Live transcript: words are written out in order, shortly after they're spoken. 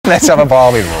Let's have a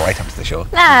barbie right up to the shore.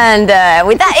 And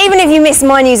with that, even if you missed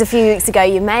my news a few weeks ago,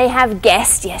 you may have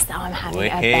guessed, yes, that I'm having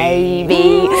a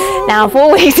baby. Now,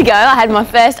 4 weeks ago, I had my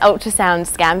first ultrasound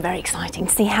scan. Very exciting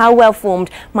to see how well formed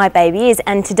my baby is.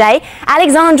 And today,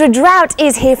 Alexandra Drought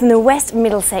is here from the West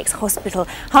Middlesex Hospital.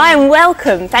 Hi and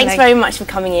welcome. Thanks very much for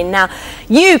coming in. Now,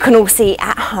 you can all see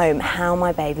at home how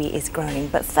my baby is growing.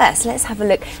 But first, let's have a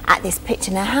look at this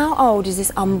picture. Now, how old is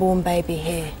this unborn baby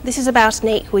here? This is about an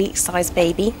 8-week size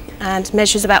baby and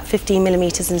measures about 15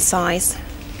 millimetres in size.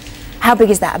 How big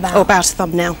is that about? Oh, about a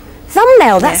thumbnail.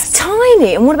 Thumbnail, that's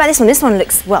tiny. And what about this one? This one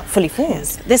looks, well, fully formed.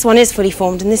 Yes. This one is fully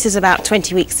formed and this is about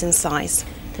 20 weeks in size.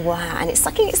 Wow, and it's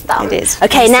sucking its thumb. It is.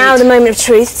 Okay, now the moment of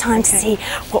truth. Time to see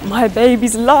what my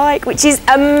baby's like, which is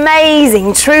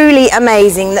amazing, truly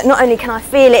amazing. That not only can I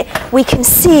feel it, we can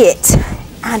see it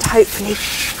and hopefully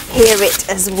hear it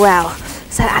as well.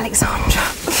 So, Alexandra.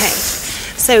 Okay.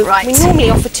 So we normally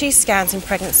offer 2 scans in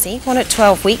pregnancy, one at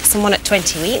 12 weeks and one at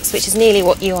 20 weeks, which is nearly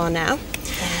what you are now.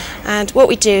 And what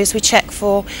we do is we check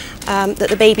for that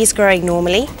the baby's growing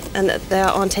normally and that there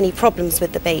aren't any problems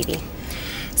with the baby.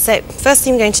 So first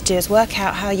thing I'm going to do is work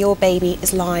out how your baby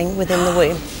is lying within the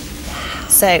womb.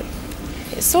 So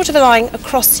it's sort of lying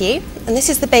across you, and this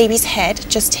is the baby's head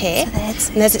just here,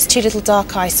 and there's its 2 little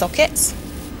dark eye sockets,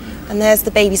 and there's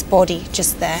the baby's body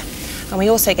just there. And we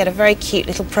also get a very cute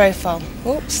little profile.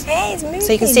 Oops. Hey, it's moving.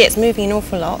 So you can see it's moving an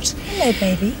awful lot. Hello,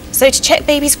 baby. So to check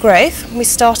baby's growth, we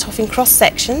start off in cross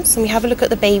sections and we have a look at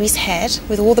the baby's head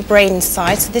with all the brain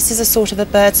inside. So this is a sort of a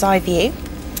bird's eye view.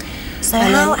 So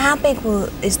how big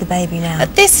is the baby now?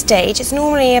 At this stage, it's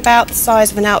normally about the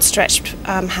size of an outstretched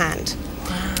hand.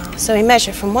 Wow. So we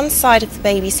measure from one side of the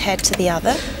baby's head to the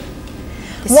other.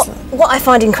 What I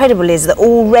find incredible is that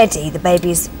already the baby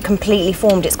is completely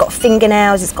formed. It's got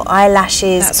fingernails, it's got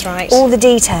eyelashes. That's right. All the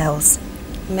details.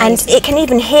 Amazing. And it can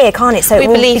even hear, can't it? So it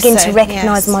will begin to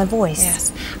recognise my voice.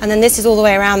 Yes. And then this is all the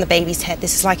way around the baby's head.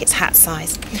 This is like its hat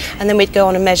size. And then we'd go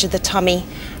on and measure the tummy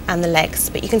and the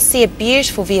legs. But you can see a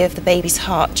beautiful view of the baby's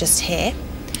heart just here.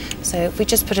 So if we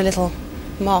just put a little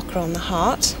marker on the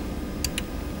heart,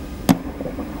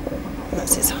 and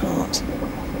that's its heart.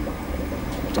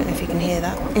 I don't know if you can hear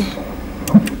that.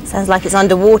 Sounds like it's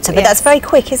underwater, but that's very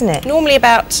quick, isn't it? Normally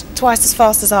about twice as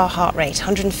fast as our heart rate,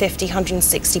 150,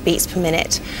 160 beats per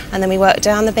minute. And then we work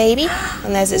down the baby,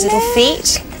 and there's its little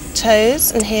feet,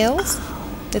 toes and heels,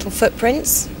 little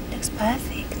footprints. Looks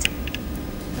perfect.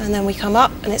 And then we come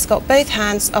up, and it's got both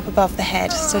hands up above the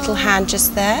head. So a little hand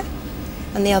just there,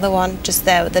 and the other one just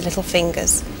there with the little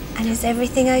fingers. And is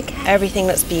everything okay? Everything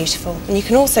looks beautiful. And you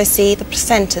can also see the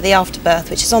placenta, the afterbirth,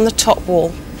 which is on the top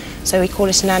wall. So we call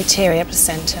it an anterior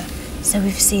placenta. So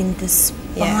we've seen the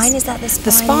spine, Yes. is that the spine?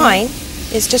 The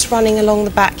spine is just running along the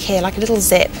back here, like a little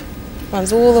zip.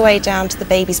 Runs all the way down to the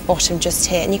baby's bottom just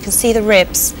here. And you can see the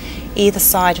ribs either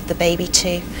side of the baby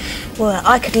too. Well,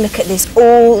 I could look at this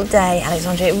all day,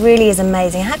 Alexandra. It really is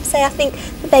amazing. I have to say, I think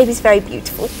the baby's very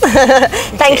beautiful.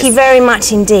 Thank you very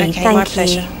much indeed. Okay, Thank my you.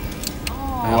 pleasure.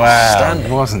 Wow,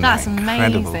 wasn't That's that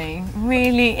incredible? amazing.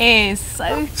 Really is so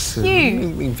cute.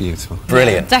 Absolutely beautiful.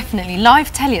 Brilliant. Definitely.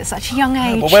 Live telly at such a young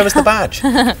age. Well, where was the badge?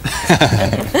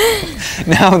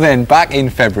 Now then, back in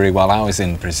February while I was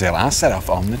in Brazil, I set off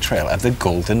on the trail of the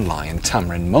golden lion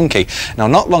tamarin monkey. Now,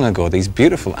 not long ago, these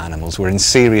beautiful animals were in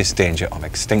serious danger of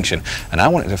extinction, and I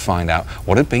wanted to find out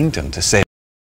what had been done to save